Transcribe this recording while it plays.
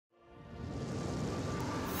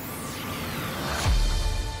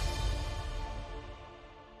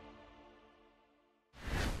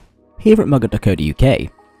Here at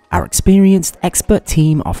MUGA.co.uk, our experienced, expert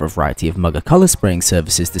team offer a variety of MUGA Colour Spraying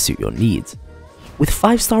services to suit your needs. With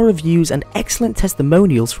 5-star reviews and excellent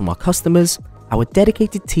testimonials from our customers, our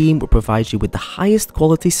dedicated team will provide you with the highest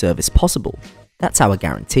quality service possible. That's our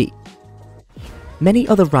guarantee. Many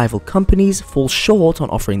other rival companies fall short on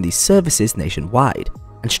offering these services nationwide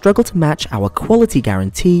and struggle to match our quality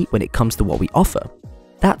guarantee when it comes to what we offer.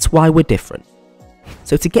 That's why we're different.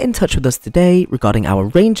 So to get in touch with us today regarding our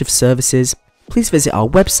range of services, please visit our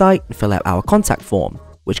website and fill out our contact form,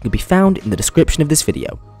 which can be found in the description of this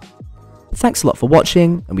video. Thanks a lot for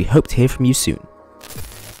watching, and we hope to hear from you soon.